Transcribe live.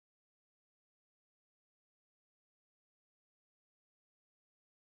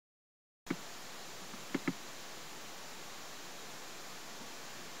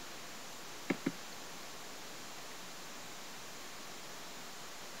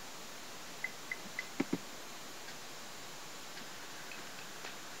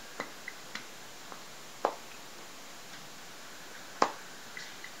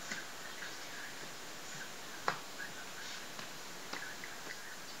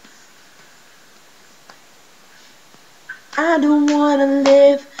I don't wanna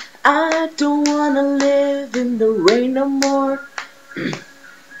live, I don't wanna live in the rain no more.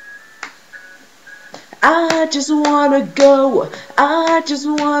 I just wanna go, I just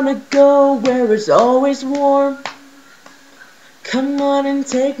wanna go where it's always warm. Come on and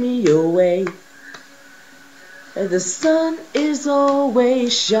take me away, where the sun is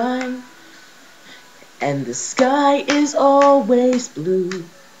always shine, and the sky is always blue.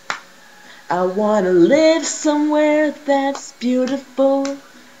 I wanna live somewhere that's beautiful,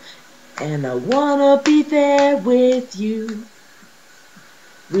 and I wanna be there with you.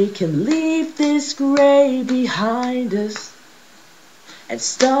 We can leave this gray behind us and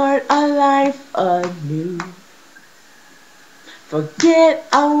start our life anew. Forget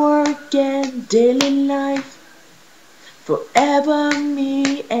our work and daily life, forever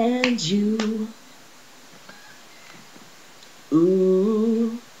me and you.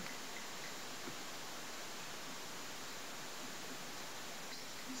 Ooh.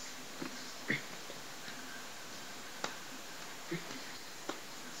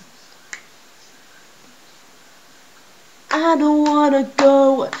 I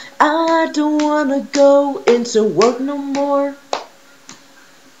don't wanna go into work no more.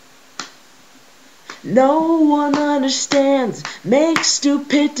 No one understands, makes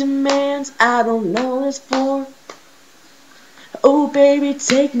stupid demands I don't know what it's for. Oh baby,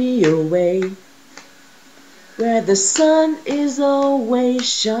 take me away, where the sun is always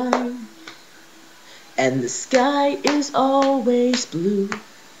shine, and the sky is always blue.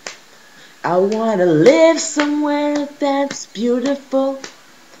 I wanna live somewhere that's beautiful,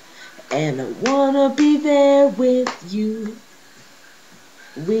 and I wanna be there with you.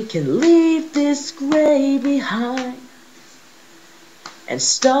 We can leave this gray behind and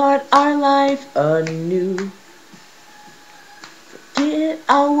start our life anew. Forget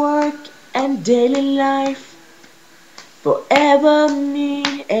our work and daily life, forever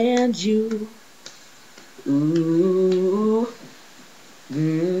me and you. Ooh.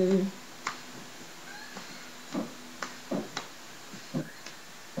 Mm.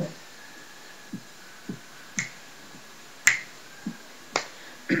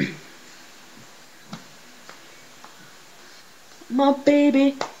 My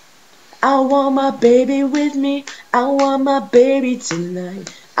baby, I want my baby with me. I want my baby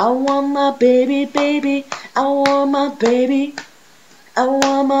tonight. I want my baby, baby. I want my baby. I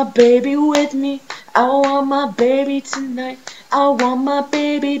want my baby with me. I want my baby tonight. I want my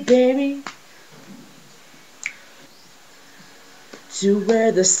baby, baby. To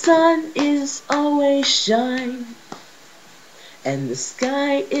where the sun is always shine, and the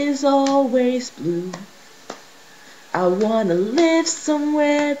sky is always blue. I wanna live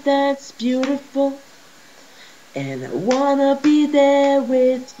somewhere that's beautiful, and I wanna be there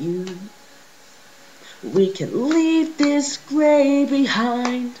with you. We can leave this gray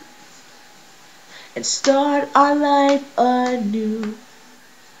behind and start our life anew.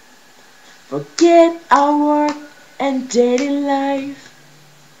 Forget our work and daily life,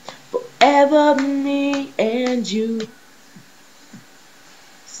 forever me and you.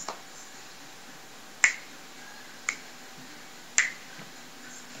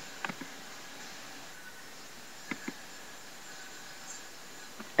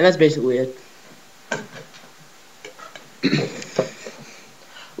 And that's basically it.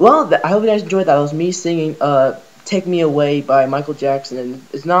 Well, I hope you guys enjoyed that. It was me singing Take Me Away by Michael Jackson. And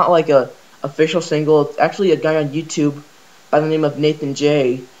it's not like a official single. It's actually a guy on YouTube by the name of Nathan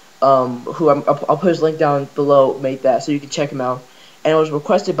J, who I'll put his link down below, made that, so you can check him out. And it was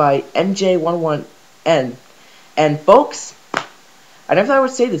requested by MJ11N. And folks, I never thought I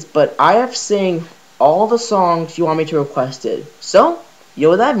would say this, but I have sang all the songs you want me to request it. So, you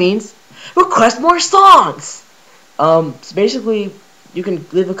know what that means. Request more songs! So basically, you can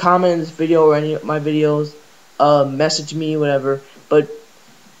leave a comment in this video or any of my videos, message me, whatever, but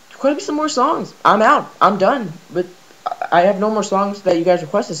request me some more songs. I'm out. I'm done. But I have no more songs that you guys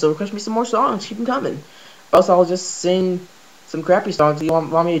requested, so request me some more songs. Keep them coming. Or else I'll just sing some crappy songs that you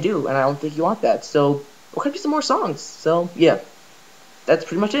want me to do, and I don't think you want that. So request me some more songs. So, yeah. That's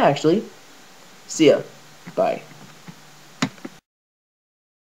pretty much it, actually. See ya. Bye.